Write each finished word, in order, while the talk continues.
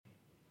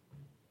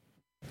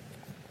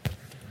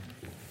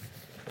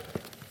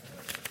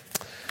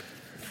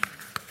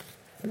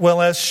Well,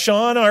 as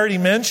Sean already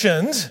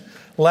mentioned,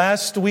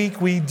 last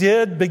week we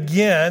did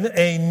begin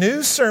a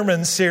new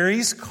sermon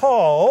series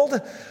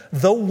called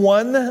The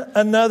One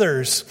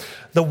Anothers.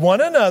 The One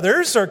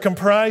Anothers are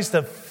comprised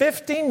of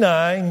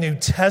 59 New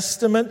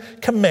Testament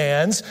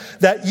commands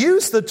that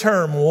use the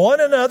term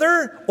one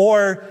another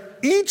or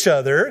each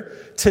other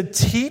to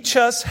teach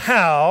us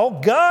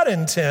how God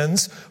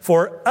intends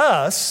for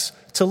us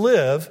to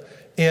live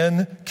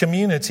in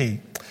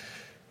community.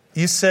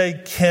 You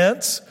say,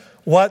 Kent,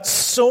 what's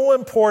so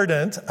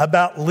important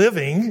about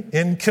living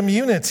in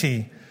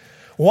community?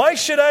 Why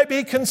should I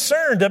be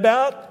concerned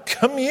about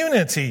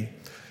community?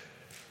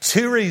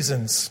 2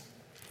 reasons.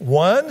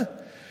 1,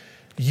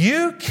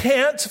 you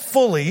can't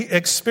fully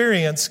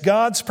experience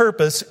God's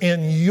purpose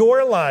in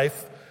your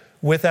life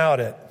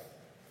without it.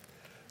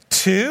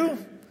 2,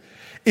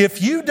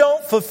 if you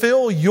don't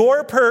fulfill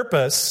your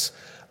purpose,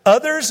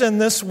 others in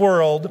this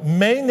world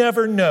may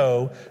never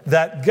know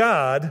that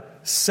God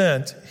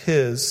sent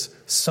His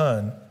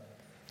Son.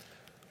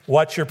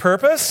 What's your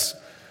purpose?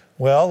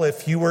 Well,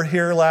 if you were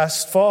here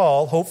last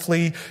fall,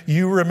 hopefully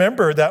you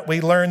remember that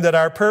we learned that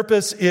our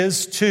purpose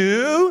is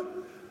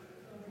to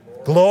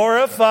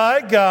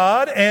glorify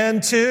God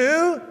and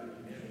to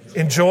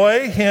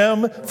enjoy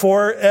Him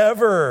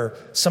forever.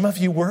 Some of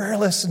you were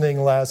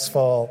listening last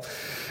fall.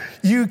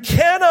 You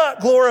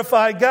cannot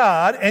glorify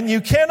God and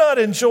you cannot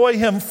enjoy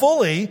Him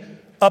fully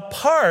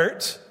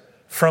apart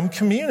from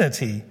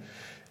community.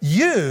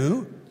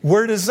 You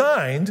were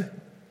designed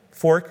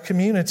for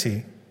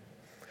community.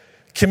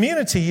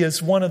 Community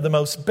is one of the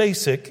most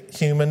basic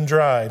human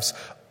drives.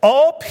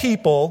 All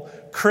people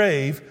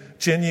crave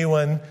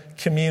genuine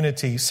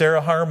community.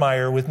 Sarah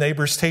Harmeyer with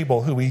Neighbor's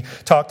Table, who we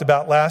talked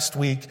about last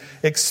week,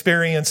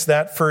 experienced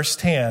that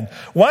firsthand.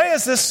 Why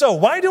is this so?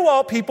 Why do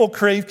all people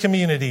crave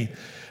community?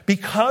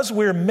 Because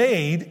we're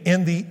made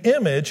in the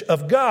image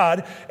of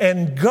God,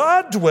 and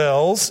God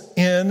dwells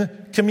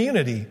in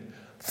community.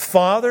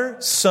 Father,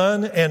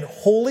 Son, and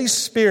Holy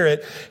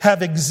Spirit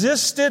have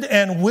existed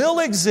and will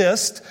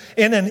exist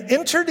in an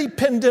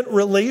interdependent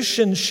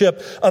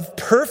relationship of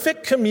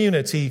perfect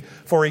community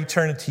for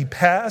eternity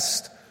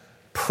past,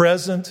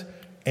 present,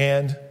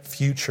 and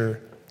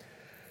future.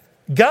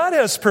 God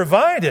has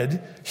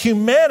provided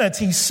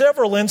humanity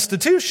several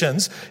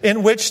institutions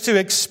in which to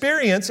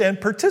experience and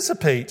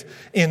participate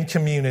in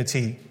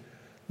community: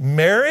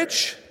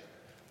 marriage,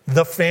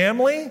 the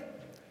family,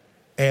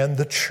 and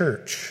the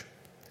church.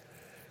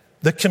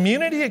 The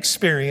community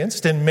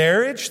experienced in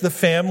marriage, the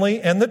family,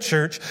 and the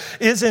church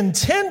is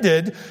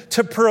intended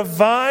to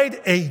provide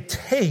a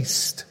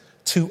taste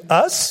to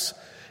us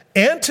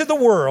and to the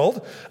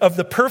world of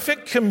the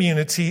perfect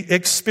community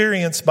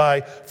experienced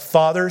by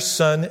Father,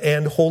 Son,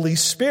 and Holy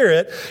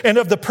Spirit, and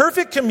of the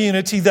perfect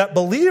community that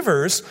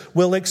believers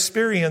will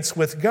experience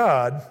with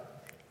God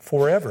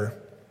forever.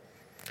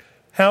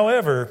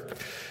 However,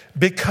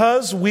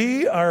 because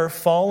we are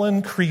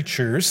fallen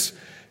creatures,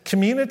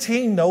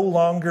 community no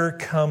longer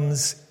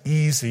comes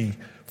easy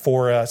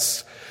for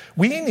us.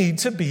 We need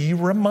to be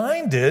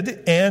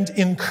reminded and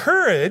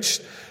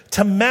encouraged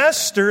to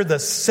master the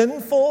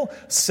sinful,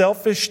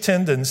 selfish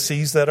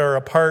tendencies that are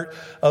a part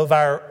of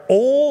our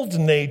old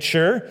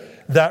nature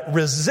that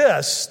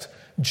resist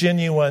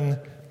genuine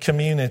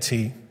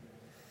community.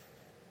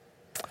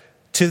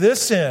 To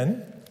this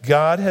end,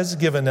 God has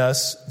given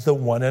us the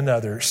one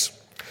another's.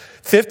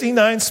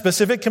 59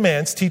 specific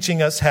commands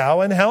teaching us how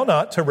and how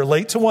not to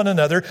relate to one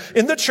another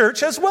in the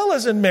church as well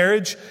as in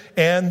marriage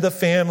and the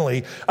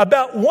family.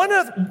 About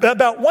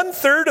one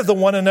third of the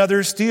one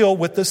another's deal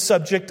with the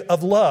subject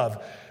of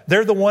love.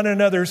 They're the one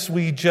another's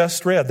we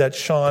just read that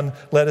Sean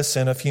led us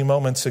in a few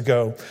moments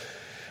ago.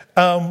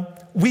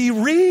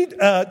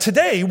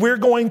 Today we're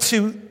going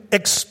to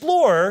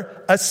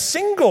explore a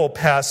single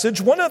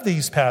passage, one of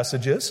these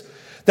passages,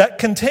 that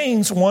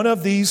contains one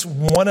of these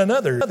one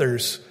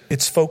another's.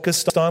 It's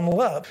focused on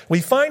love.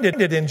 We find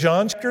it in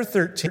John chapter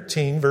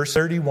 13, verse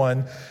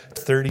 31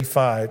 to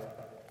 35.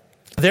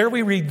 There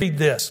we read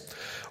this.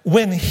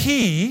 When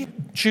he,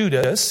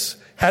 Judas,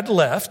 had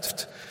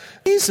left,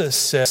 Jesus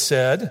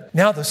said,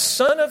 "Now the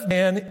Son of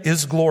Man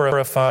is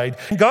glorified,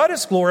 and God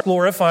is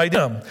glorified in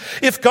him.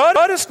 If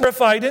God is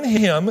glorified in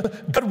him,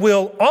 God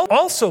will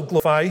also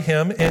glorify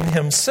him in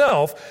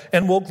himself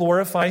and will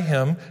glorify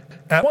him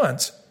at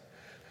once.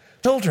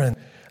 Children,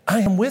 I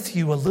am with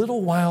you a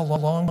little while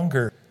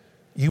longer.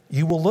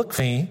 You will look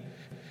for me,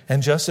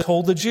 and just as I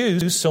told the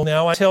Jews, so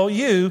now I tell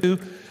you,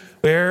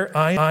 where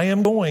I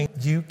am going,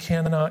 you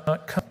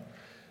cannot come.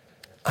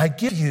 I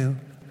give you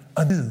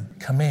a new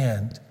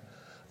command.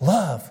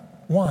 Love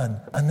one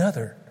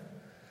another.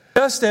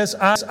 Just as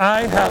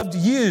I have loved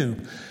you,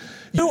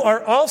 you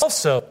are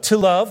also to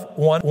love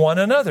one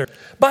another.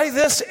 By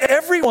this,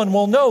 everyone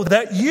will know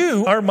that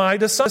you are my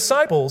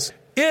disciples,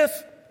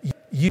 if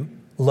you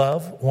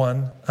love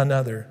one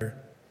another."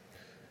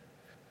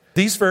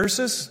 These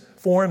verses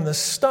form the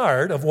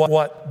start of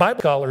what Bible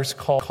scholars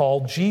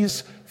call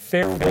Jesus'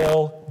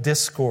 farewell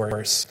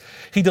discourse.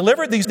 He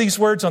delivered these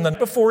words on the night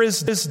before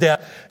his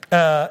death.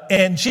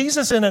 And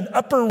Jesus in an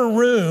upper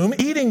room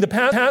eating the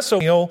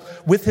Passover meal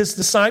with his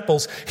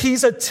disciples.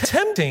 He's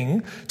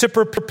attempting to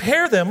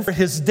prepare them for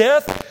his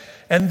death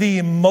and the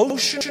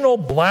emotional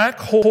black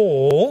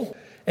hole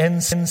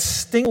and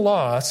sting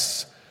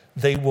loss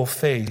they will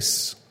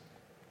face.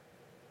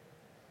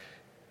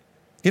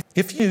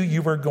 If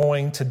you were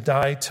going to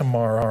die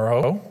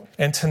tomorrow,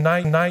 and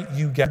tonight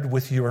you gathered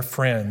with your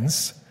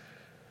friends,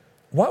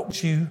 what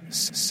would you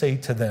say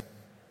to them?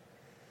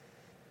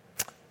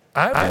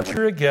 I would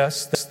venture a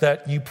guess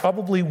that you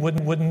probably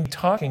wouldn't be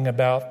talking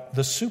about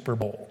the Super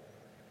Bowl.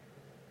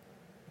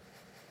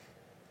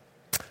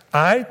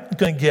 I'm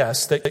going to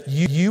guess that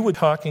you would be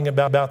talking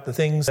about the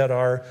things that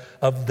are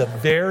of the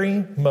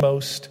very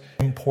most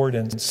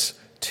importance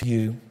to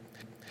you.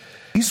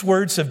 These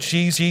words of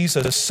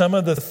Jesus are some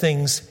of the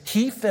things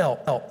he felt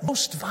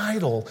most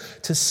vital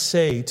to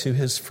say to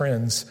his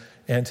friends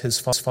and his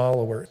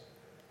followers.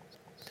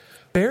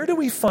 Where do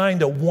we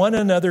find a one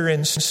another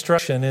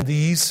instruction in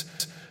these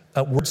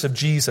words of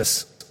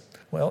Jesus?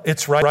 Well,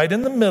 it's right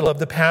in the middle of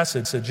the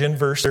passage in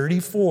verse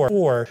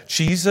 34.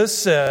 Jesus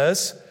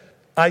says,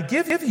 I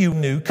give you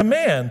new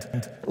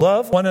command,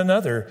 love one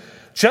another.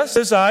 Just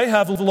as I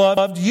have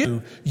loved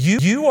you,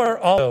 you are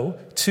also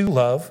to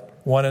love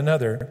one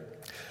another.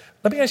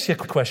 Let me ask you a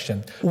quick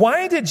question.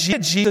 Why did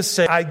Jesus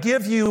say, I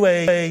give you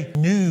a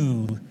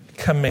new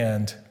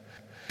command?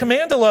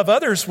 Command to love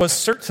others was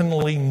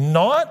certainly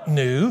not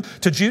new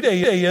to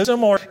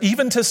Judaism or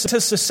even to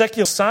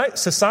secular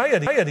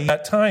society at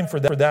that time, for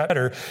that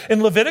matter.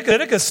 In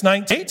Leviticus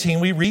 19:18,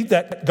 we read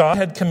that God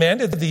had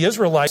commanded the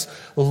Israelites,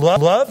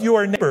 love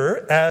your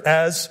neighbor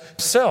as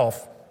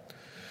self.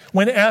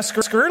 When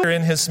asked earlier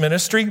in his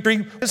ministry,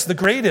 what is the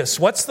greatest?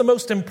 What's the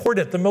most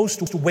important, the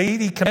most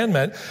weighty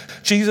commandment?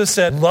 Jesus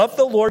said, love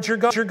the Lord your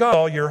God with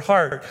all your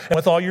heart, and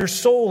with all your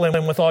soul,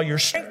 and with all your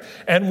strength,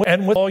 and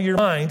with all your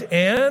mind,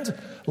 and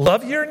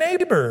love your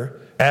neighbor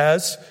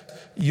as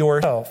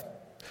yourself.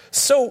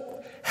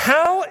 So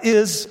how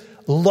is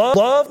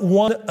love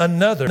one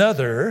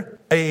another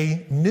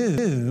a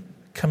new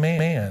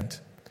command?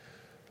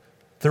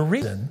 The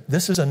reason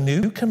this is a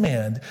new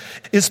command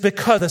is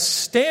because the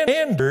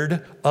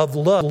standard of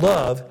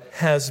love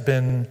has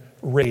been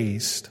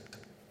raised.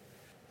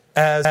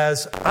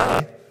 As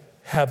I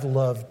have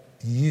loved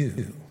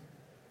you.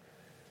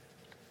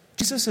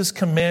 Jesus is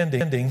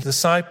commanding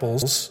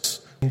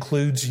disciples,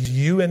 includes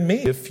you and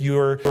me, if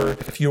you're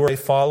a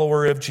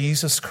follower of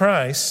Jesus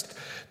Christ,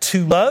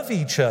 to love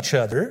each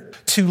other,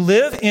 to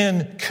live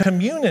in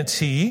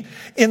community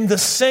in the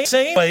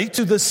same way,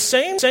 to the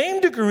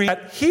same degree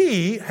that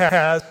he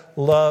has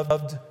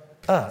loved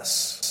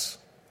us.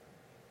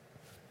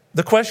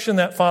 The question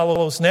that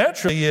follows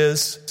naturally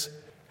is,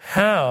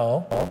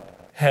 how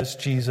has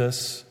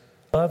Jesus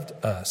loved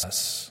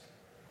us?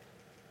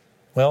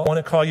 Well, I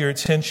want to call your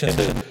attention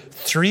to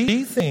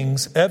three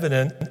things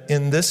evident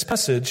in this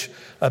passage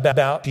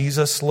about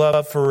Jesus'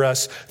 love for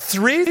us.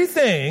 Three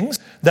things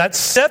that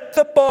set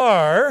the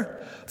bar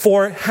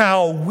for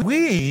how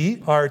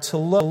we are to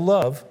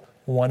love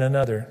one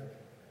another.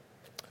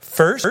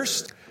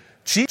 First,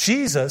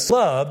 Jesus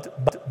loved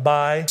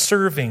by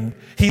serving.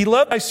 He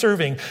loved by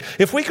serving.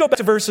 If we go back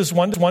to verses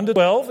 1 to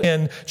 12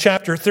 in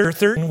chapter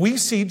 13, we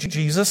see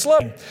Jesus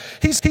loving.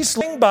 He's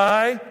loving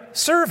by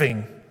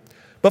serving.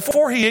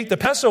 Before he ate the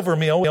Passover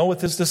meal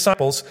with his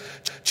disciples,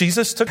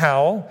 Jesus took a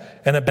towel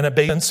and a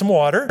basin and some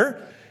water,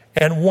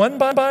 and one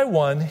by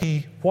one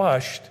he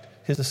washed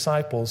his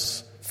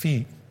disciples'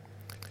 feet.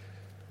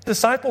 The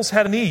disciples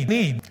had a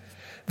need.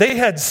 They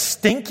had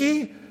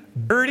stinky,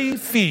 dirty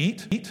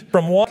feet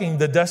from walking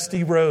the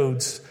dusty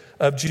roads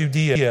of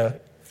Judea.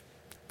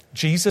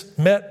 Jesus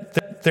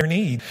met their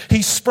need.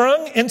 He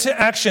sprung into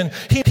action.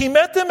 He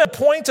met them at the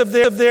point of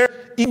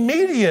their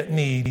immediate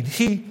need.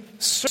 He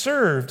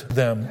served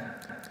them.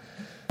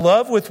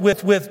 Love with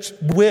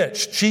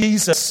which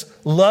Jesus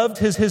loved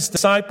his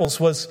disciples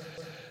was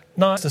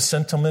not a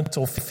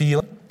sentimental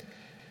feeling.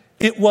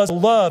 It was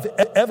love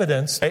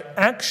evidenced by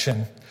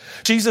action.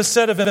 Jesus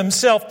said of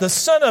himself, the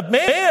Son of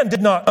Man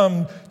did not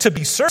come to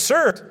be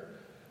served,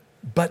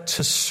 but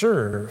to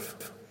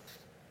serve.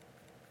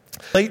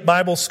 Late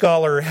Bible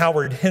scholar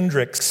Howard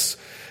Hendricks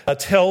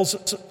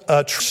tells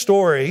a true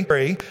story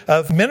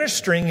of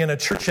ministering in a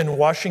church in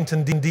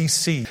Washington,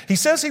 D.C. He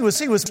says he was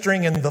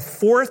ministering in the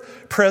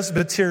Fourth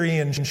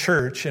Presbyterian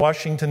Church in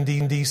Washington,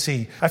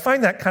 D.C. I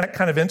find that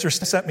kind of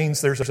interesting. That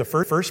means there's a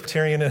first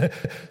Presbyterian and a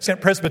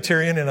second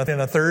Presbyterian and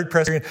a third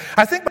Presbyterian.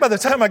 I think by the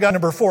time I got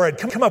number 4, I'd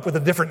come up with a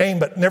different name,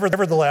 but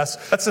nevertheless,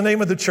 that's the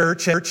name of the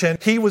church.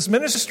 And he was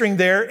ministering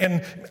there,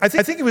 and I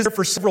think he was there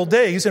for several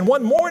days. And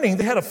one morning,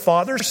 they had a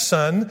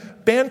father-son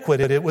banquet.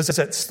 It was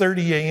at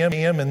 30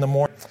 a.m. in the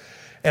morning.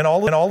 And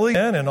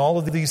all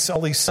of these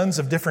sons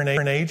of different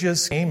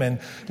ages came and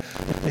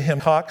to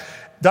him talk.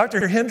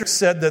 Dr. Hendricks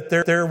said that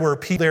there were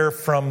people there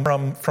from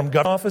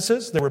government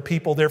offices. There were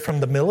people there from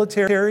the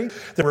military.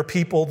 There were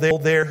people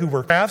there who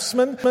were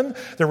craftsmen.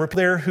 There were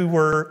people there who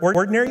were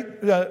ordinary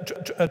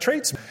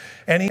tradesmen.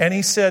 And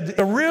he said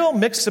a real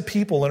mix of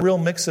people and a real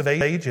mix of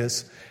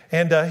ages.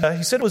 And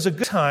he said it was a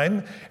good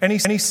time. And he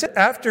said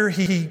after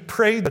he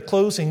prayed the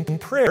closing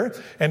prayer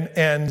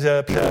and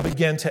people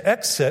began to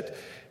exit,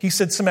 he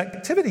said some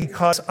activity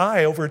caught his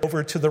eye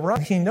over to the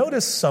right. He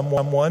noticed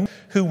someone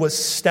who was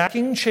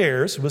stacking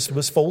chairs,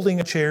 was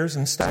folding chairs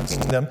and stacking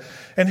them,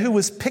 and who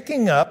was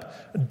picking up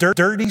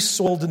dirty,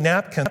 soiled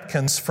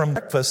napkins from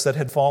breakfast that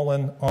had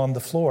fallen on the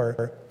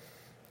floor.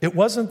 It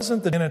wasn't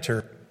the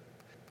janitor.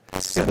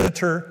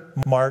 Senator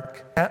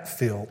Mark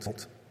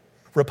Hatfield,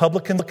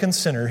 Republican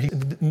senator. He's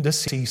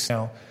deceased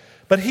now.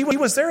 But he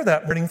was there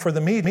that morning for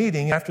the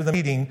meeting. After the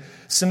meeting,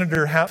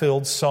 Senator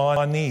Hatfield saw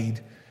a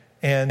need,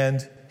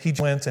 and he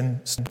went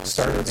and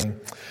started.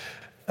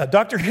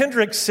 Dr.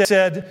 Hendricks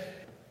said,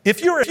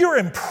 if you're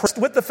impressed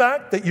with the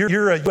fact that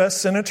you're a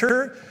U.S.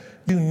 senator,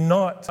 do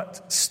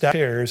not stack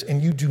chairs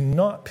and you do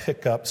not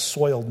pick up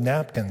soiled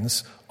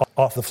napkins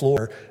off the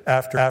floor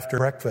after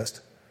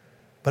breakfast.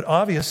 But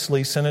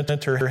obviously,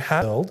 Senator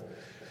Hatfield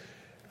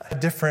had a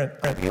different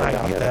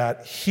idea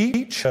that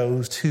he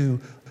chose to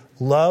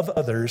love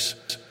others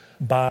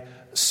by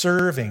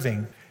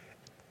serving.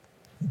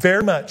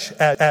 Very much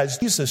as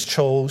Jesus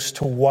chose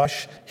to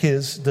wash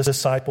his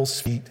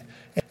disciples' feet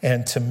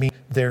and to meet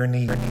their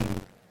need.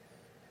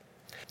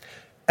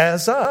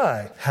 As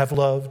I have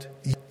loved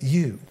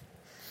you.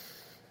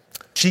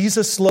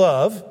 Jesus'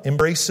 love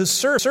embraces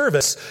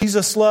service.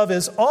 Jesus' love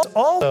is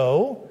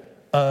also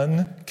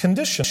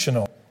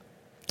unconditional.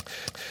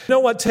 You know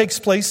what takes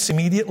place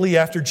immediately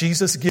after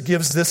Jesus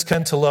gives this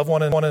command to love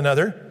one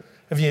another?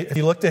 Have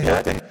you looked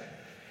ahead?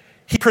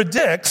 He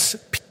predicts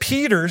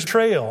Peter's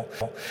betrayal.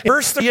 In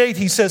verse 38,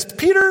 he says,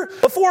 Peter,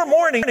 before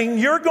morning,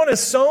 you're going to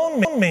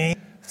disown me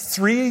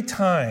 3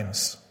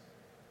 times.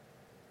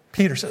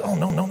 Peter says, oh,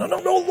 no,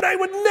 I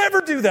would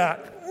never do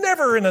that.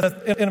 Never in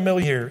a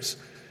million years.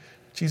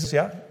 Jesus,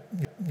 yeah,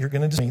 you're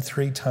going to disown me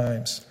 3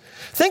 times.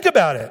 Think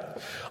about it.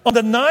 On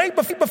the night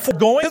before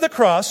going to the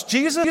cross,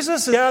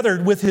 Jesus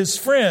gathered with his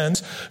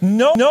friends,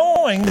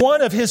 knowing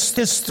one of his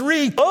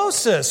 3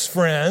 closest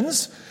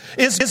friends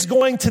is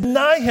going to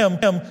deny him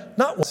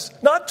not once,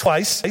 not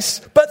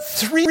twice, but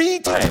 3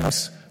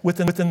 times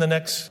within the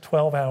next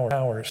 12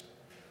 hours.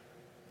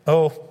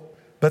 Oh,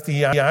 but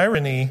the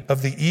irony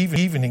of the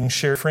evening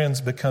shared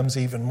friends becomes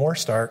even more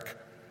stark.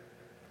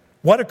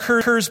 What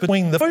occurs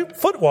between the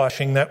foot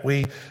washing that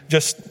we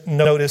just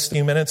noticed a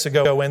few minutes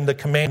ago and the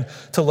command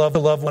to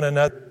love one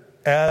another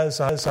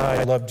as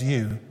I loved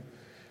you?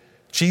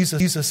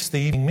 Jesus the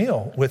evening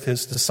meal with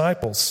his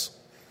disciples,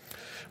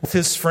 with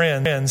his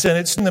friends. And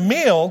it's in the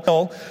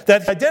meal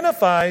that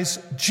identifies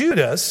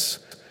Judas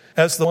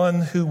as the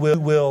one who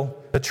will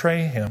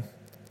betray him.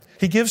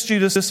 He gives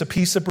Judas a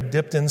piece of bread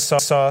dipped in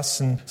sauce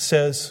and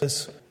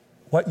says,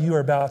 what you are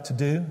about to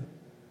do,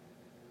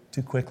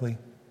 too quickly.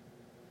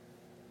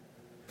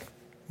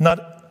 Not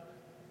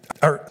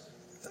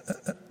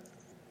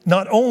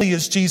only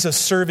is Jesus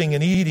serving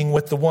and eating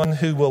with the one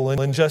who will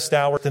in just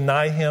hours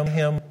deny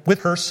him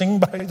with cursing,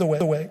 by the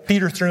way.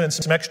 Peter threw in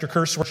some extra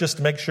curse words just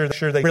to make sure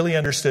they really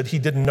understood he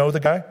didn't know the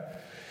guy.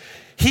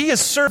 He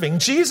is serving.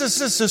 Jesus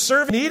is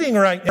serving and eating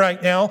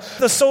right now.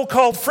 The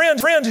so-called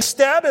friend who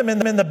stabbed him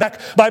in the back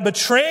by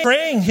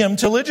betraying him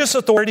to religious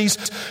authorities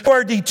who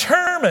are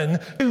determined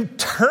to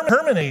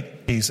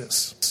terminate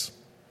Jesus.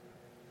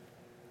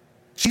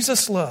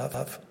 Jesus'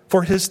 love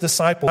for his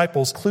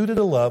disciples included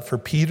a love for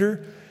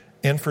Peter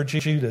and for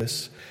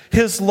Judas.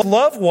 His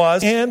love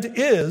was and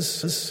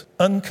is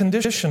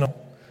unconditional.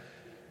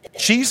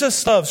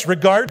 Jesus loves,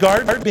 regard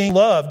being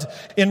loved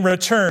in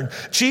return.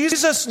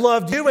 Jesus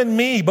loved you and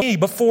me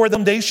before the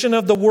foundation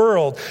of the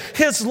world.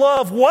 His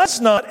love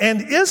was not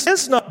and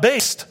is not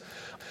based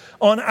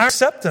on our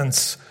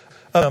acceptance.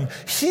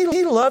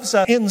 He loves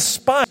us in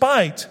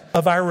spite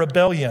of our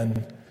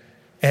rebellion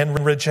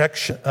and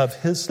rejection of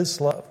his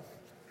love.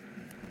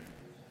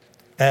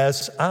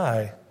 As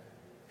I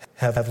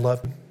have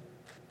loved you.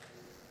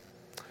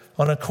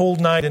 On a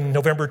cold night in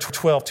November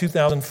 12,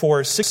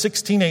 2004,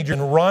 6 teenagers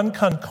in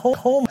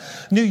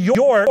Ronkonkoma, New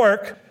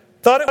York,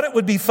 thought it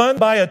would be fun to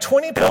buy a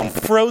 20-pound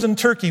frozen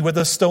turkey with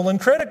a stolen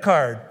credit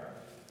card.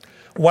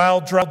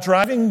 While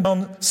driving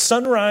down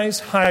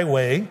Sunrise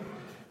Highway,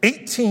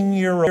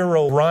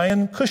 18-year-old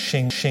Ryan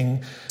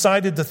Cushing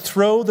decided to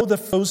throw the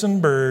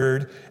frozen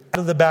bird out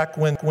of the back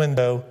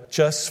window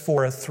just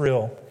for a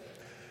thrill.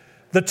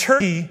 The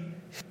turkey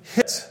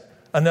hit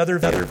another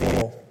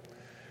vehicle.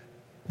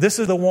 This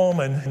is the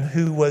woman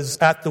who was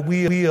at the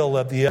wheel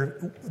of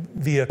the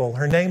vehicle.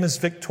 Her name is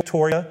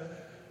Victoria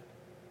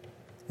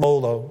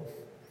Lolo.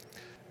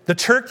 The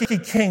turkey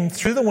came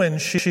through the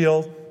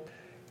windshield,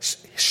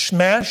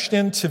 smashed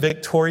into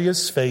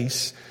Victoria's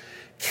face,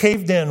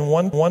 caved in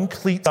one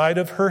cleat side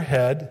of her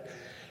head,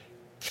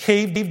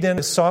 caved in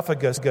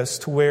esophagus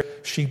to where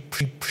she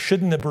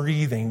shouldn't have been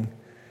breathing,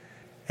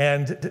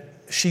 and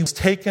she was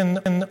taken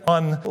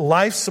on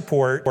life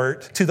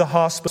support to the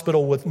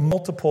hospital with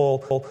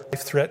multiple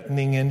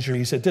life-threatening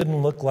injuries. It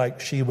didn't look like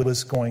she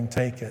was going to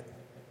make it.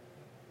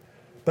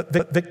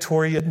 But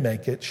Victoria did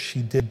make it.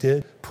 She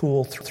did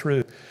pull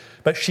through.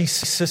 But she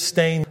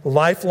sustained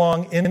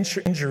lifelong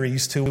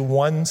injuries to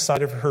one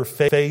side of her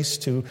face,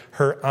 to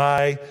her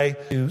eye,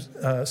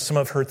 to some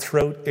of her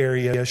throat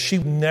area. She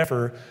would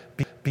never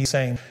be the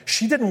same.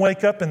 She didn't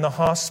wake up in the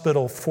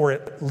hospital for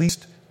at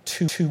least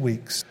two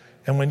weeks.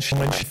 And when she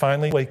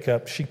finally woke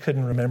up, she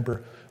couldn't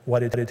remember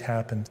what had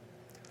happened.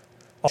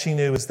 All she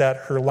knew is that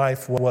her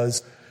life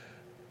was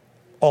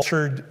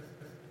altered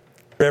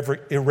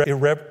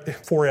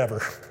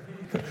forever.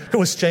 It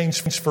was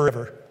changed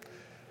forever.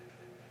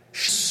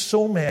 She's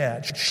so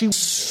mad. She was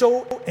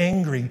so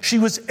angry. She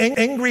was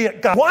angry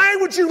at God. Why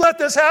would you let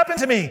this happen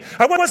to me?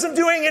 I wasn't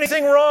doing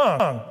anything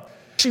wrong.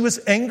 She was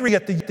angry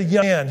at the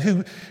young man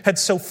who had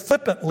so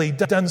flippantly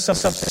done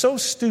something so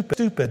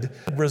stupid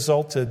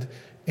resulted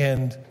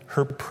in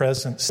her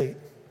present state.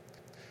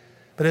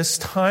 But as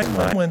time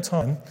went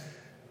on,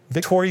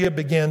 Victoria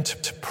began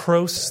to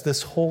process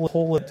this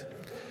whole.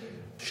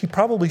 She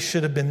probably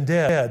should have been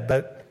dead,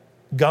 but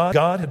God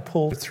had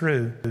pulled her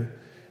through.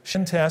 She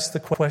had to ask the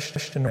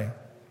question,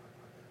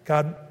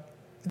 God,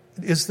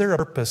 is there a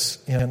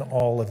purpose in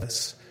all of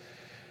this?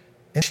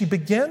 And she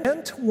began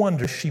to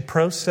wonder, she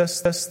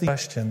processed the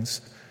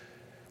questions,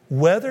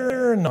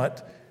 whether or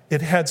not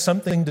it had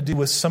something to do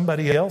with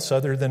somebody else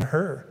other than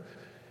her.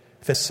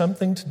 If it's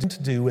something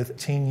to do with a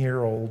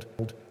 18-year-old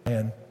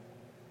man.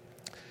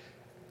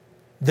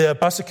 The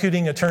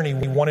prosecuting attorney,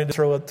 we wanted to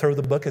throw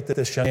the book at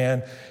this young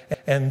man,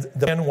 and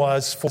the plan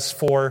was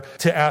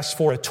to ask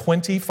for a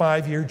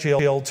 25-year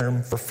jail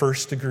term for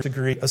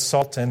first-degree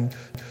assault and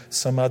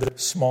some other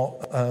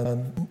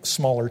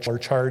smaller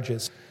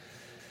charges.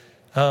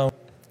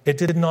 It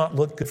did not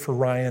look good for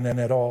Ryan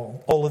at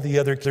all. All of the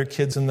other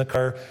kids in the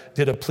car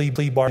did a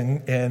plea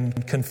bargain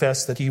and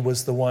confessed that he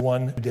was the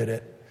one who did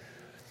it.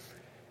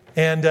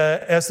 And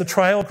as the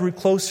trial grew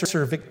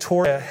closer,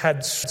 Victoria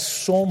had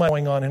so much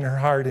going on in her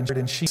heart,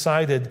 and she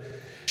decided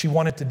she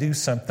wanted to do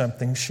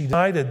something. She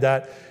decided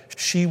that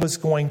she was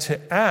going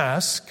to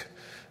ask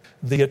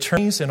the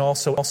attorneys and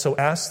also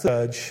ask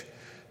the judge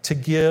to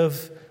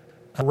give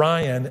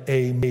Ryan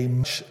a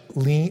much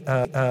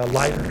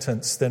lighter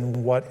sentence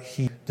than what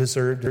he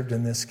deserved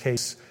in this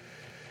case.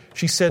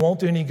 She said, it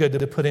won't do any good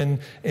to put in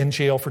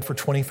jail for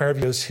 25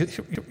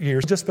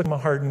 years. Just become a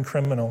hardened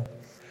criminal.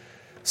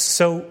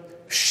 So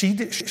she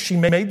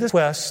made this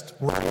request.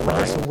 Ryan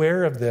was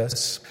aware of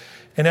this.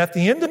 And at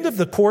the end of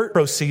the court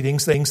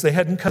proceedings, they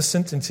hadn't come to the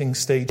sentencing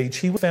stage.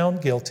 He was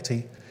found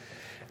guilty.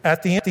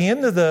 At the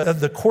end of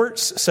the court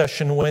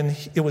session, when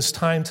it was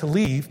time to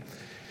leave,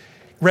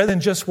 rather than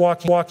just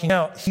walking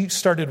out, he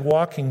started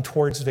walking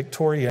towards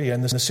Victoria,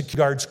 and the security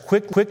guards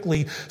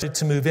quickly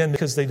to move in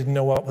because they didn't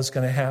know what was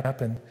going to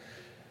happen.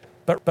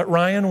 But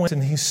Ryan went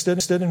and he stood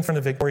in front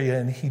of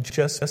Victoria, and he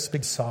just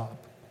began to sob.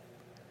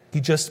 He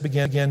just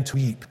began to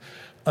weep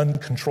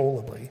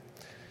uncontrollably.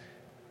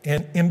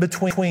 And in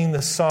between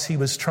the sobs, he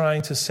was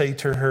trying to say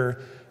to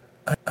her,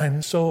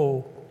 I'm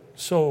so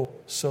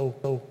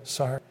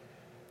sorry.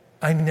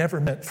 I never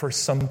meant for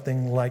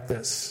something like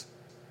this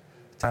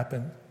to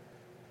happen.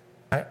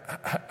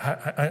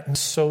 I'm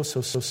so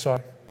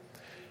sorry.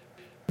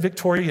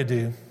 Victoria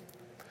do.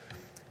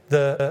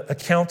 The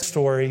account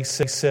story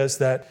says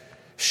that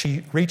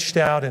she reached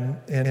out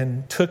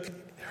and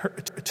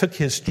took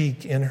his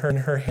cheek in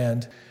her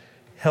hand,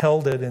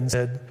 held it and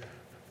said,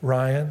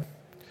 Ryan,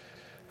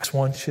 I just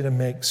want you to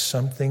make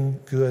something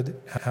good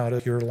out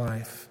of your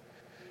life.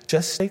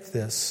 Just take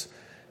this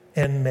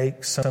and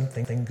make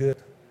something good.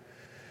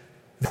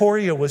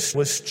 Victoria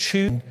was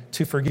choosing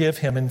to forgive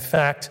him. In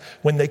fact,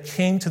 when they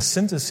came to the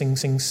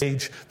sentencing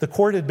stage, the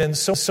court had been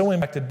so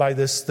impacted by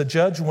this, the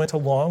judge went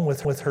along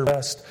with her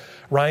arrest.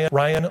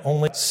 Ryan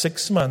only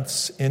 6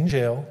 months in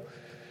jail,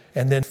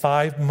 and then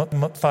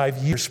 5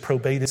 years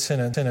probated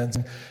sentence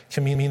and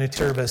community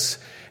service.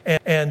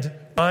 And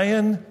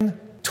Ryan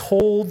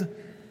told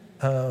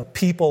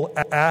people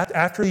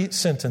after the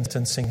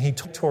sentencing, he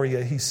told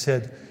Victoria, he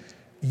said,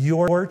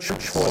 your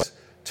choice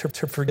to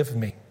forgive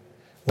me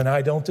when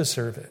I don't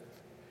deserve it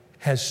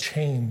has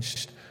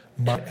changed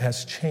my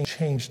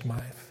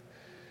life.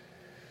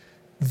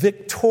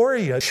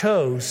 Victoria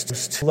chose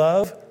to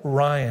love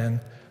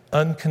Ryan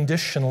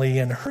unconditionally.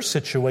 In her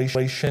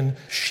situation,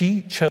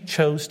 she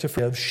chose to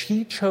forgive.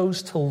 She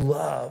chose to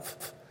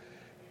love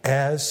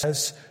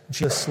as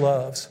Jesus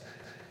loves.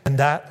 And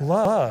that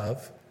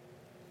love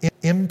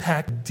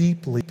impacted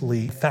deeply,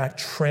 in fact,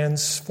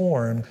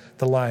 transformed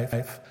the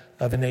life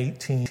of an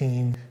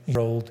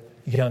 18-year-old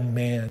young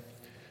man.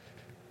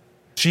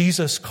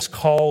 Jesus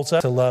calls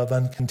us to love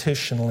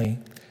unconditionally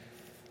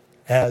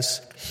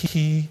as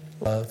he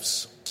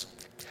loves,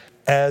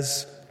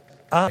 as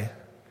I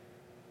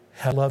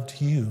have loved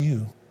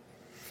you.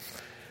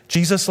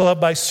 Jesus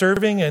loved by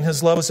serving, and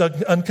his love was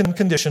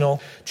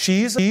unconditional.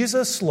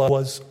 Jesus' love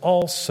was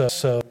also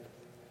so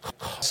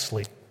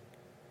costly.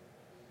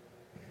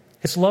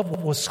 His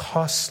love was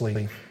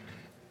costly.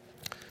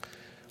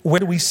 Where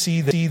do we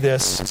see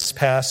this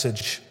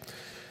passage?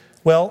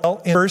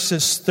 Well, in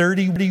verses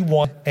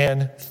 31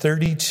 and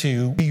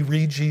 32, we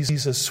read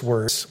Jesus'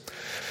 words.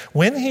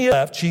 When he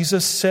left,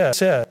 Jesus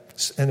said,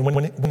 and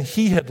when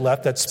he had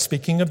left, that's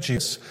speaking of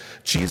Jesus,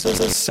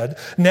 Jesus said,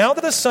 now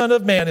that the Son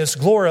of Man is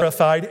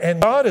glorified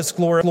and God is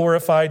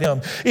glorified in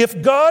him.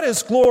 If God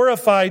is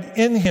glorified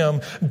in him,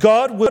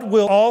 God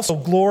will also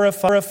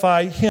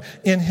glorify him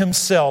in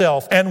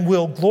himself and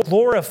will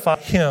glorify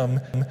him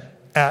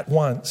at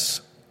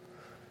once.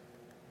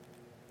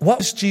 What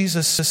was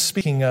Jesus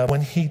speaking of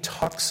when he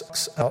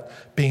talks about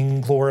being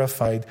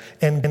glorified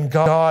and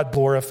God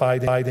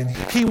glorified in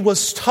him? He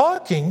was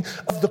talking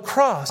of the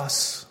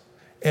cross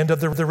and of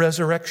the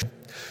resurrection.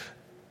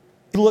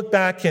 You look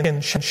back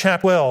in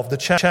chapter 12, the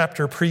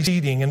chapter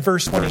preceding, in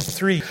verse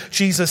 23,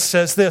 Jesus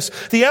says this,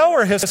 the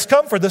hour has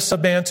come for the Son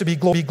of Man to be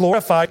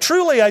glorified.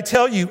 Truly I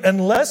tell you,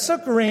 unless a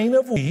grain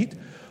of wheat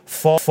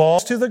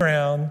falls to the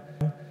ground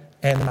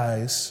and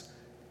dies,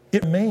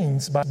 it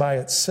remains by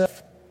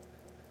itself.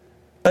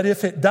 But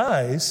if it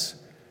dies,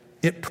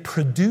 it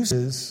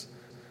produces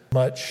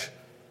much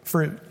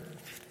fruit.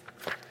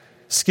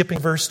 Skipping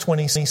verse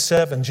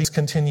 27, Jesus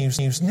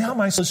continues, now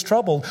my soul is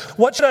troubled.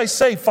 What should I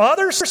say?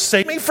 Father,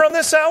 save me from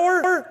this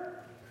hour?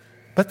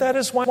 But that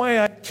is why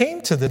I came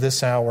to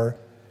this hour.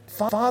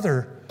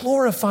 Father,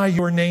 glorify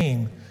your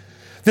name.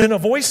 Then a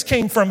voice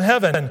came from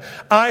heaven,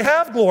 I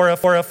have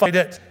glorified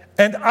it,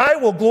 and I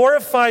will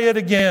glorify it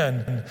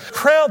again.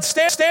 Crowd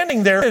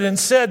standing there and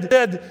said,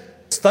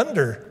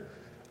 thunder.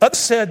 Others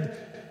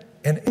said,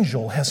 an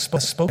angel has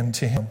spoken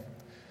to him.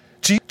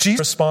 Jesus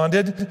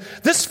responded,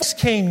 this voice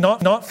came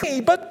not for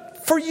me,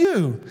 but for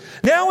you.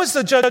 Now is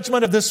the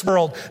judgment of this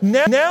world.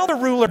 Now the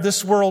ruler of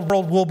this world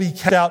will be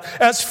cast out.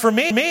 As for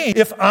me,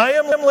 if I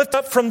am lifted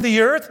up from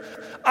the earth,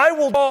 I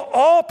will draw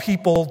all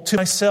people to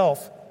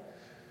myself.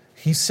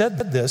 He said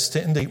this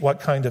to indicate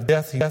what kind of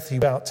death he was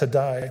about to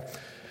die.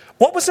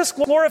 What was this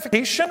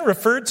glorification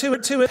referred to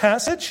in the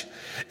passage?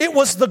 It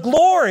was the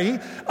glory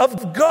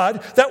of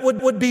God that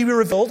would be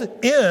revealed in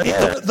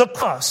the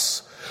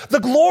cross. The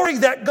glory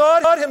that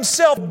God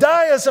himself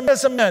died as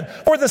a man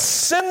for the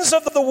sins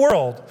of the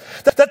world.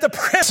 That the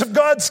Prince of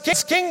God's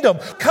kingdom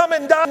come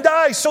and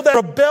die so that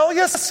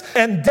rebellious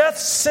and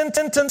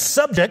death-sentenced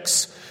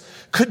subjects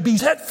could be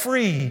set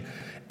free,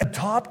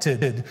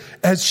 adopted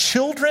as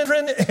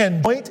children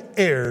and joint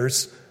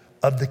heirs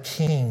of the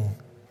King.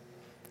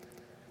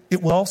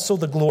 It was also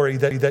the glory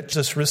that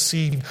Jesus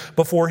received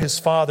before his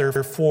Father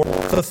for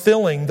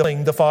fulfilling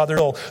the Father's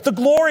will. The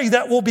glory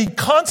that will be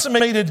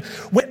consummated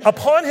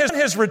upon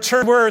his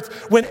return to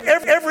earth, when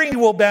every knee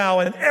will bow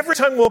and every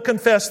tongue will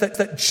confess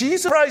that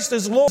Jesus Christ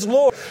is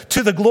Lord,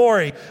 to the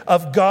glory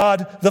of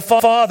God the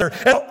Father.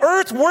 And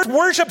earth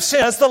worships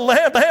him as the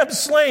Lamb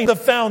slain, the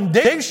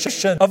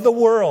foundation of the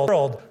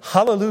world.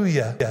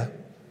 Hallelujah.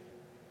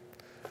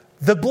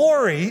 The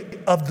glory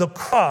of the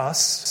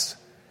cross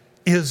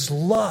is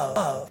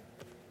love.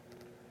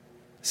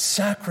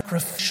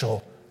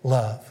 Sacrificial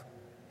love.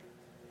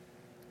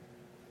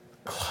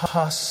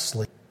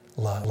 Costly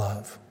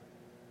love.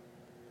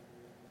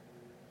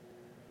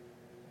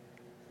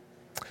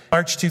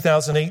 March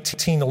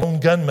 2018, a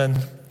lone gunman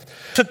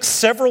took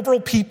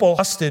several people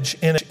hostage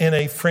in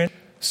a French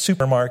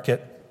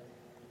supermarket.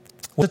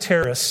 Was a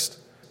terrorist.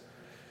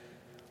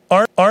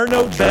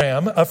 Arnaud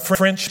Graham, a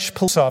French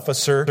police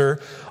officer,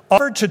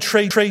 offered to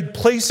trade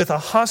place with a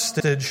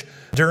hostage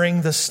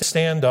during the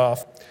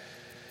standoff.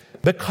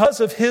 Because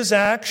of his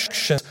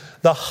actions,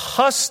 the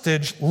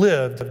hostage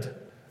lived,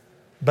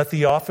 but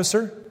the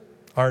officer,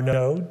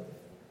 Arnaud,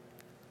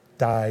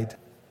 died.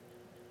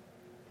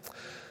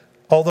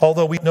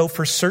 Although we know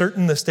for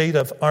certain the state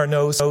of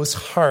Arnaud's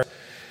heart,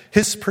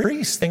 his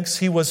priest thinks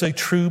he was a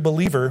true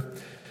believer.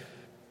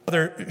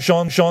 Father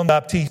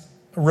Jean-Baptiste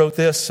wrote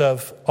this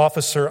of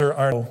Officer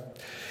Arnaud.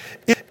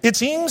 It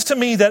seems to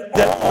me that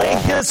only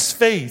his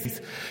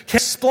faith can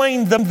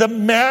explain the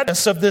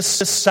madness of this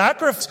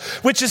sacrifice,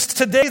 which is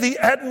today the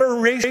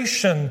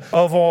admiration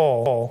of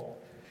all.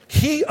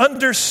 He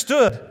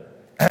understood,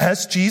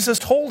 as Jesus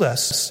told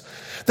us,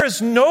 there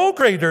is no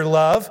greater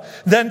love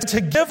than to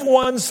give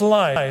one's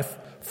life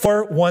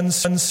for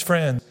one's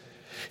friend.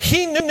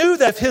 He knew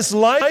that if his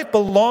life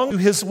belonged to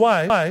his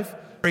wife,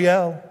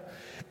 Ariel,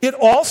 it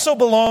also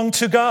belonged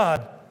to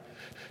God,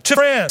 to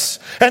France,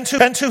 and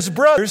to his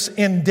brothers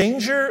in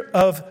danger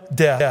of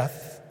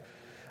death.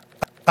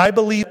 I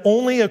believe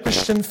only a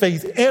Christian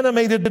faith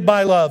animated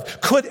by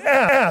love could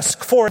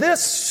ask for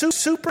this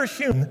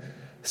superhuman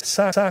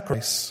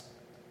sacrifice.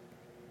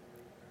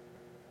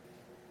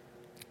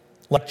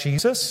 Like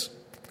Jesus,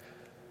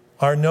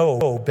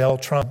 Arnaud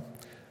Beltrame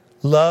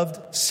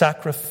loved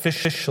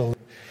sacrificially.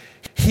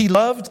 He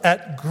loved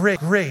at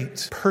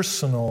great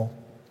personal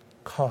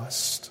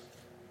cost.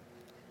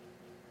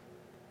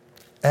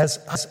 As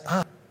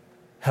I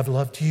have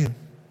loved you.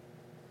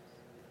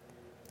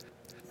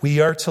 We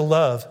are to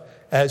love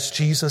as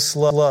Jesus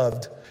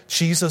loved.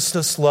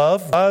 Jesus'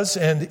 love was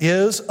and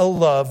is a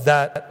love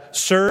that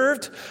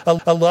served,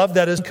 a love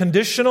that is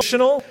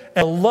conditional,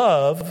 and a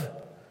love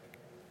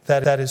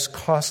that is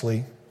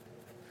costly.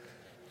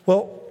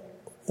 Well,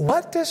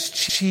 what does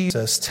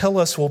Jesus tell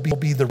us will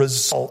be the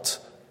result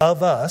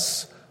of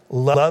us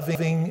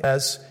loving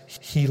as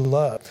he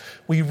loved?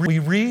 We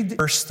read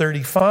verse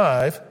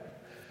 35,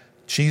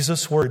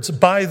 Jesus' words,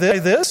 "By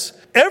this,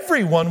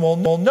 everyone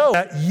will know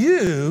that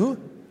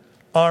you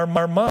are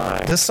my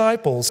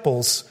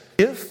disciples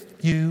if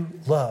you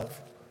love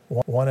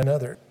one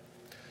another."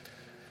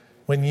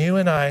 When you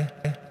and I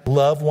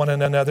love one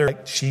another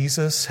like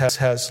Jesus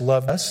has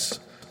loved us,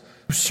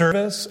 who serve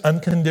us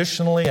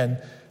unconditionally and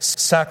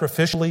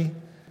sacrificially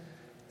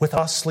with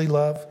costly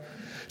love,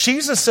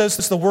 Jesus says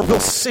the world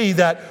will see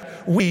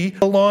that we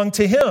belong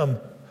to him.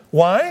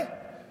 Why?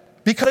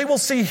 Because they will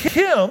see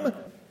him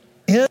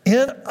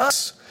in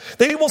us.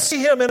 They will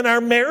see him in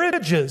our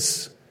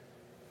marriages,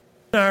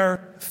 in our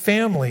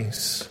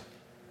families,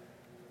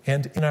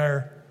 and in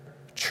our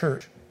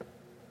church.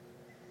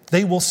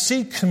 They will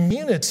see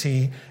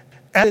community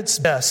at its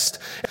best.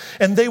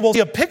 And they will see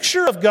a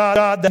picture of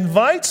God that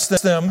invites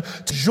them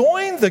to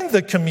join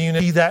the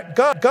community that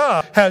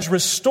God has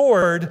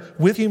restored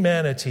with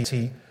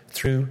humanity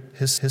through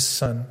his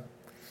Son.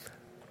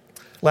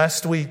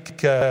 Last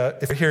week,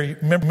 if you're here,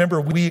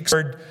 remember we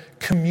explored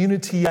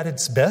community at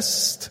its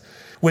best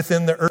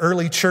within the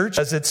early church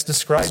as it's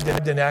described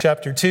in Acts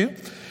chapter 2.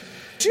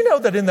 Do you know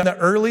that in the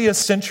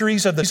earliest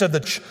centuries of the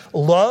church,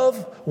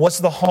 love was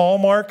the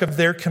hallmark of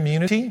their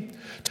community?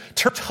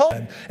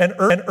 Tertullian, an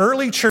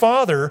early church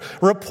father,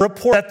 report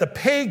that the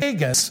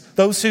pagans,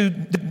 those who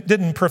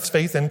didn't profess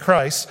faith in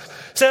Christ,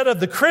 said of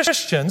the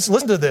Christians,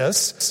 listen to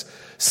this,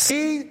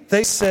 "See,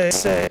 they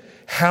say,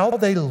 how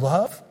they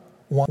love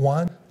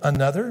one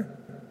another,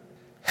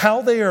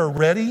 how they are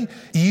ready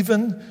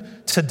even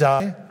to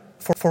die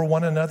for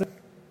one another."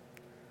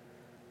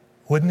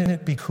 Wouldn't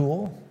it be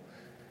cool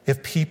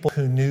if people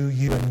who knew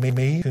you and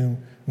me, who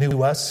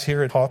knew us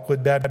here at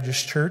Hawkwood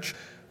Baptist Church,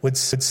 would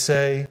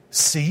say,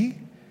 "See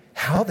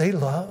how they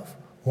love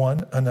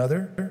one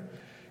another,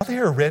 how they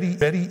are ready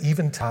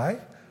even to die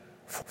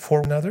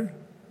for one another"?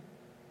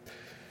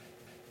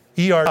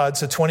 E.R.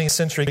 Dodds, a 20th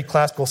century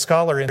classical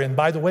scholar, and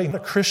by the way, a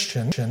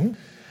Christian,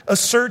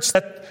 asserts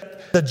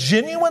that the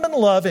genuine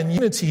love and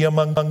unity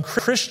among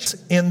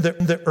Christians in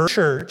the early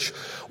church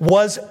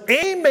was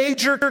a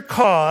major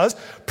cause,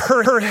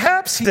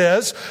 perhaps, he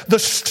says, the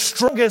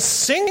strongest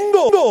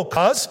single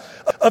cause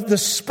of the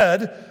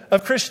spread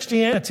of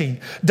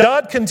Christianity.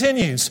 Dodd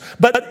continues,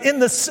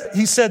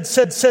 he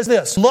says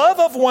this, "Love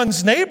of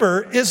one's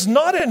neighbor is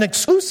not an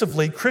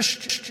exclusively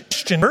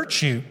Christian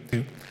virtue.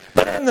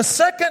 But in the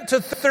 2nd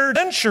to 3rd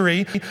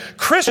century,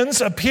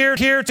 Christians appear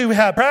here to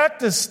have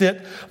practiced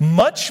it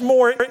much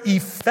more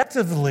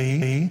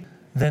effectively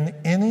than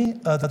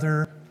any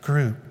other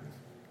group.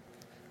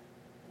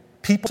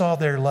 People saw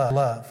their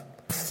love,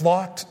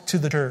 flocked to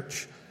the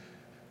church.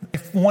 They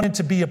wanted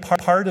to be a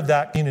part of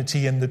that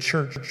community, and the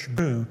church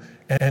grew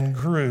and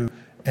grew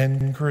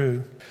and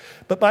grew.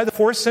 But by the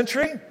 4th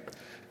century,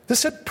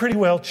 this had pretty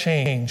well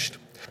changed.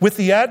 With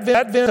the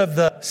advent of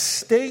the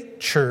state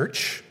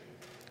church,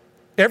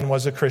 everyone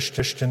was a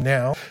Christian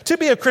now. To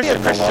be a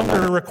Christian no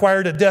longer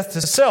required a death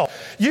to self.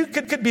 You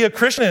could be a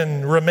Christian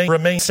and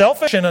remain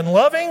selfish and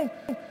unloving.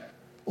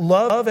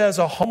 Love as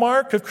a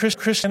hallmark of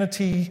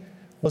Christianity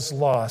was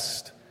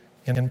lost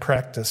in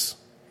practice.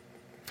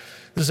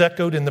 This is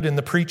echoed in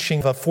the preaching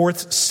of a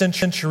 4th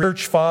century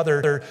church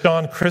father,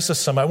 John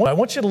Chrysostom. I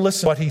want you to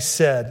listen to what he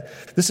said.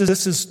 This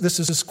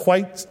is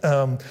quite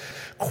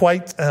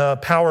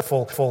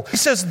powerful. He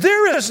says,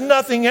 "There is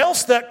nothing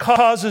else that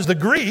causes the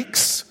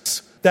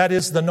Greeks, that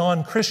is the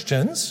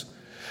non-Christians,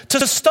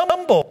 to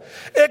stumble,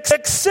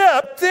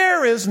 except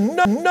there is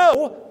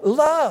no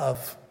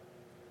love.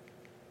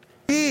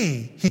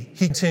 He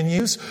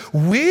continues,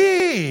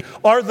 we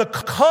are the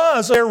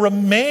cause of their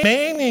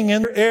remaining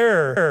in their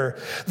error.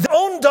 Their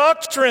own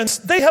doctrines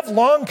they have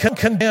long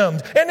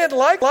condemned, and in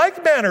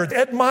like manner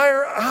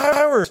admire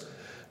ours.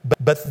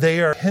 But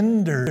they are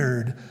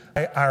hindered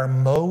by our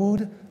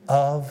mode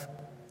of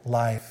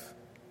life.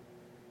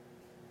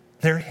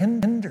 They're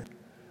hindered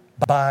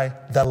by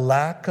the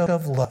lack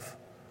of love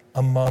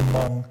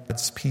among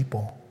its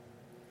people."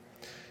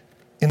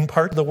 In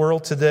part of the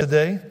world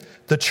today,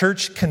 the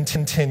church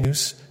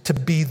continues to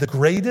be the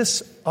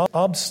greatest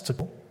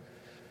obstacle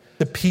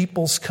to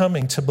people's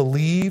coming to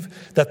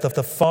believe that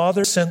the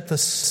Father sent the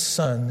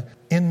Son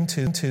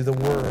into the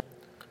world.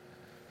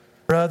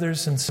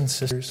 Brothers and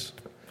sisters,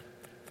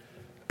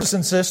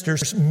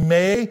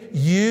 may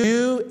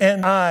you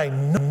and I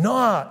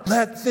not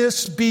let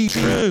this be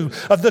true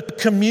of the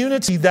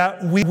community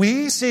that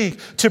we seek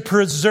to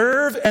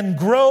preserve and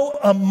grow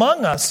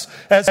among us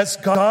as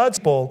God's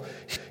people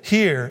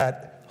here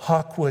at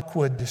Hawkwood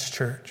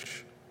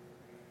Church.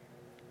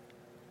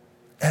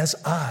 As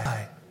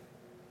I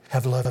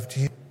have loved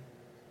you.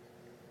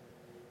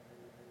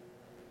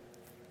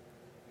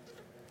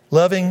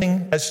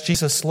 Loving as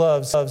Jesus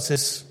loves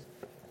is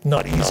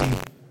not easy.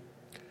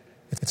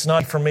 It's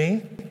not for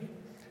me,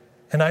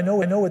 and I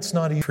know it's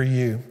not easy for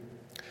you.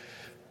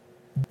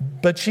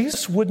 But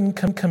Jesus wouldn't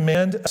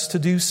command us to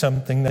do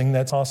something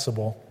that's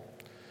possible.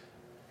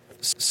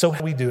 So how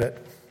do we do it?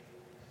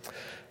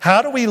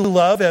 How do we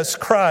love as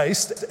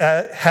Christ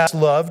has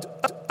loved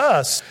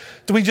us?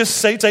 Do we just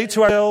say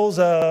to ourselves,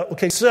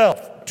 okay,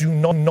 self, do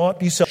not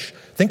be selfish.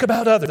 Think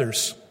about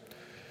others.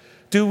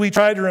 Do we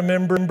try to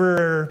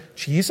remember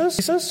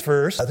Jesus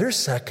first, others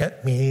second,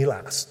 me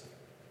last?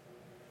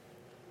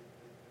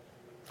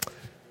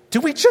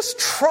 Do we just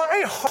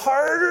try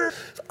harder?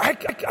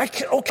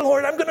 Okay,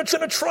 Lord, I'm going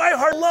to try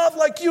hard love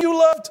like you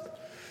loved.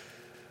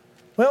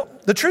 Well,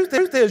 the truth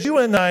is you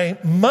and I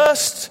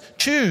must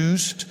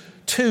choose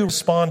to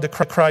respond to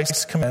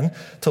Christ's command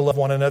to love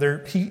one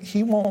another.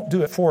 He won't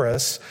do it for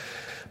us.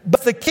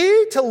 But the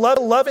key to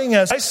loving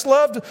as Christ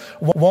loved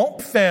won't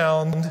be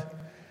found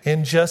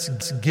in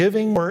just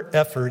giving more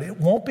effort. It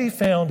won't be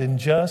found in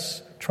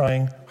just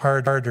trying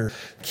harder.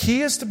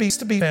 Key is to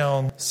be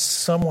found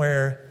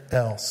somewhere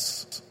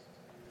else.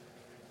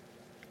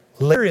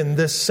 Later in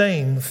this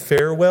same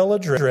farewell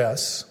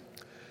address,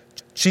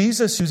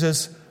 Jesus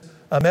uses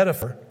a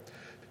metaphor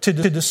to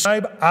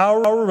describe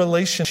our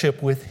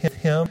relationship with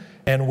Him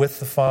and with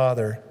the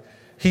Father.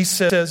 He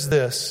says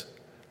this,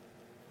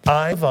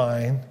 I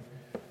vine,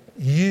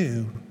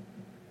 you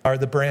are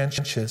the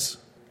branches.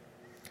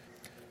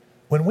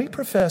 When we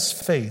profess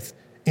faith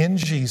in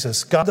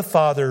Jesus, God the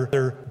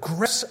Father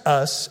grafts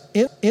us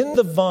in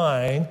the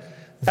vine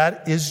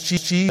that is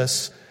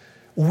Jesus.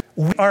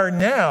 We are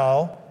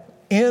now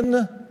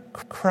in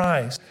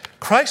Christ.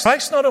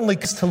 Christ not only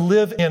gets to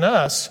live in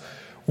us,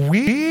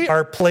 we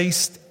are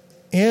placed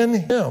in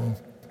Him.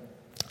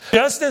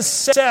 Just as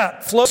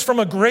sap flows from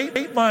a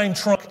grapevine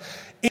trunk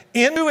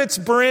into its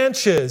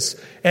branches,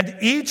 and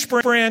each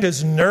branch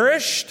is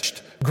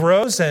nourished,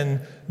 grows,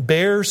 and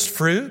bears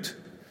fruit,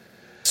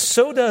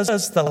 so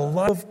does the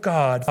love of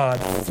God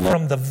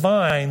from the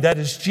vine, that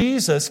is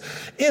Jesus,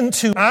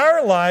 into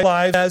our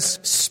lives as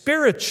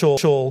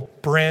spiritual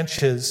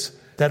branches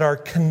that are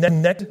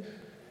connected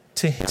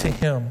to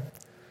Him.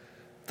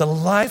 The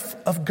life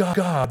of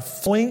God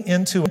flowing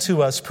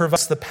into us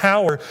provides the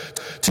power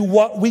to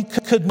what we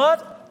could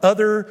not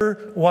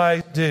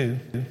otherwise do.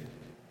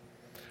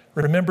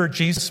 Remember,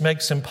 Jesus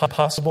makes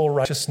impossible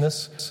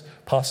righteousness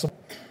possible.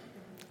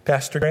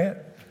 Pastor Grant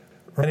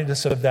reminded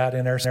us of that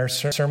in our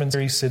sermon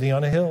series, City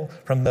on a Hill,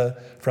 from the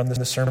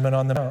Sermon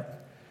on the Mount.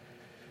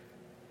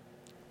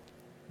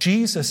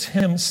 Jesus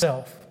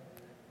Himself,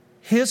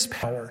 His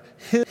power,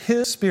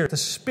 His Spirit, the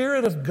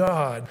Spirit of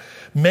God,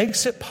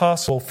 makes it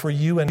possible for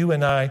you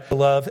and I to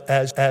love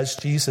as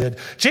Jesus did.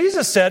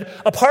 Jesus said,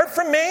 apart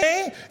from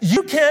me,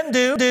 you can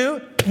do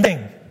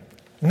nothing.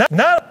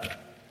 Not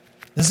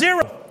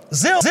zero.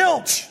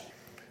 Zilch.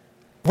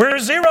 We're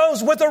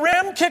zeros with a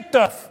rim kicked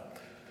off.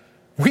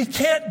 We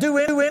can't do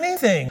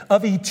anything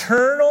of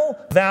eternal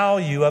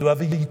value,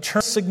 of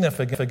eternal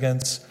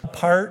significance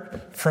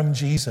apart from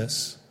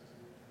Jesus.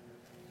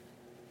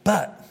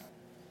 But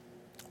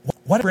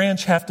what does a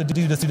branch have to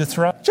do to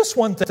thrive? Just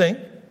one thing.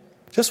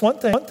 Just one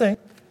thing.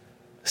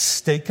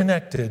 Stay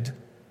connected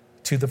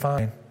to the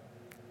vine.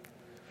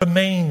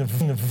 Remain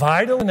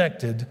vitally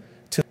connected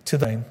to the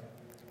vine.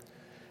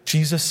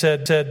 Jesus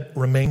said,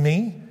 remain in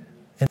me,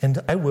 and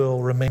I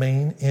will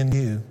remain in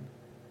you.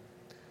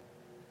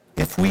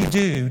 If we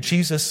do,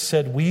 Jesus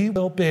said, we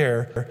will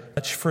bear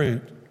much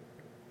fruit.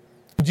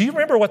 Do you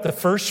remember what the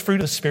first fruit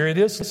of the Spirit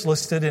is? It's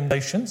listed in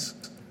Galatians.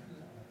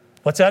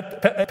 What's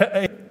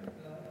that?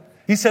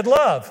 He said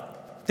love.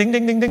 Ding,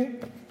 ding, ding,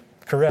 ding.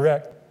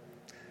 Correct.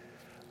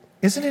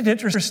 Isn't it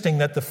interesting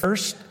that the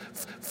first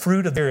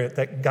fruit of the Spirit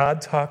that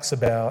God talks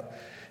about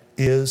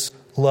is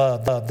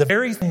love? The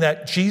very thing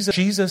that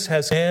Jesus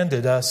has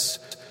commanded us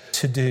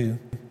to do.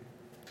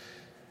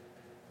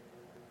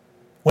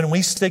 When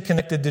we stay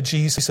connected to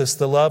Jesus,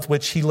 the love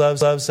which He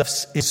loves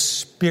us is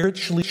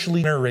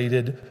spiritually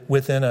generated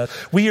within us.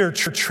 We are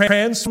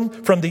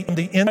transformed from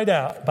the inside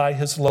out by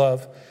His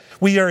love.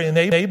 We are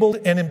enabled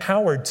and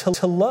empowered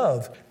to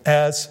love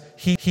as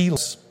He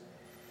loves.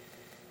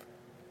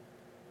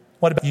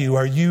 What about you?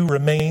 Are you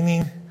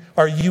remaining?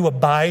 Are you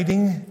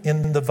abiding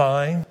in the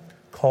vine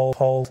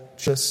called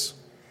Jesus?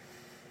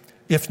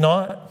 If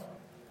not,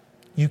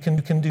 you can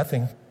do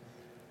nothing.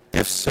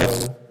 If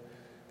so,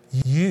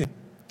 you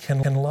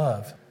can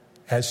love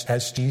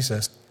as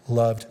Jesus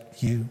loved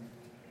you.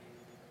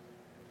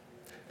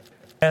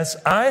 As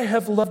I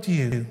have loved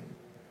you,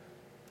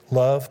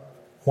 love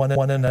one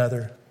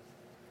another.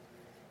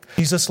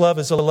 Jesus' love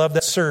is a love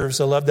that serves,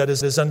 a love that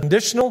is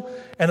unconditional,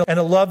 and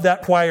a love that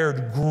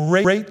required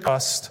great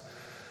cost.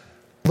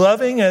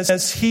 Loving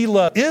as He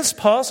loved is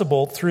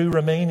possible through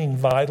remaining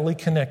vitally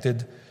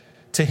connected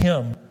to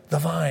Him, the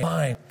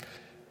vine.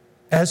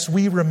 As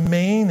we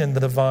remain in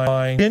the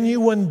vine,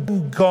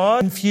 genuine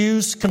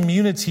God-infused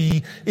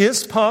community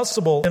is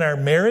possible in our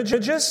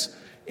marriages,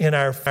 in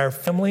our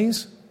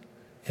families,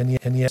 and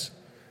yes,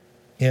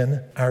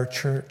 in our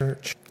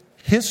church,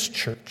 His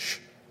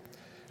church.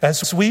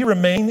 As we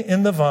remain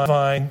in the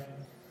vine,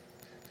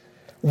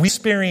 we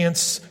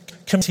experience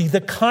community,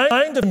 the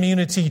kind of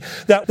community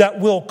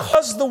that will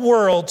cause the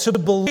world to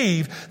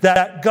believe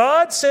that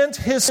God sent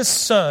His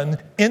Son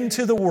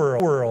into the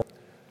world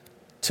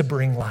to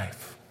bring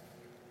life.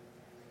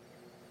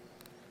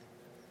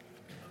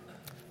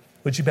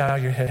 Would you bow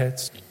your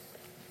heads?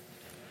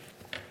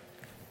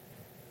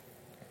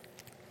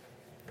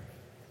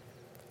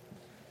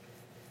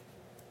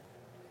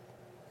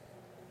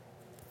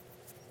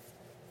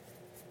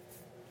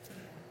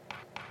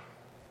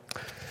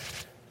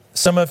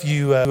 Some of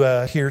you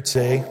here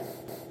today,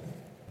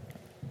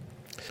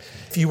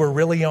 if you were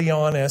really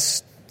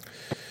honest,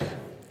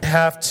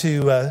 have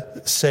to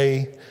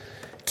say,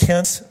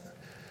 Kent,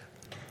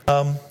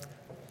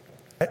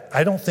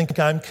 I don't think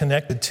I'm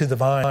connected to the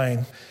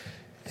vine.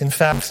 In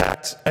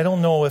fact, I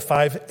don't know if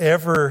I've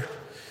ever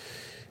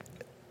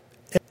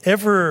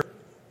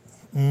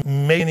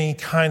made any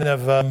kind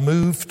of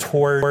move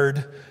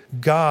toward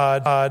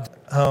God.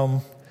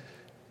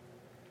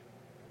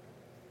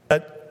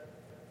 But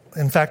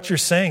in fact, you're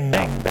saying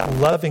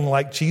loving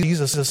like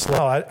Jesus'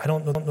 law. I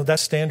don't know that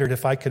standard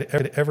if I could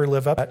ever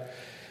live up to that.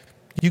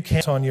 You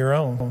can't on your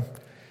own.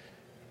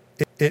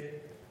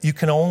 You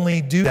can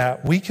only do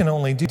that. We can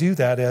only do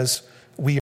that as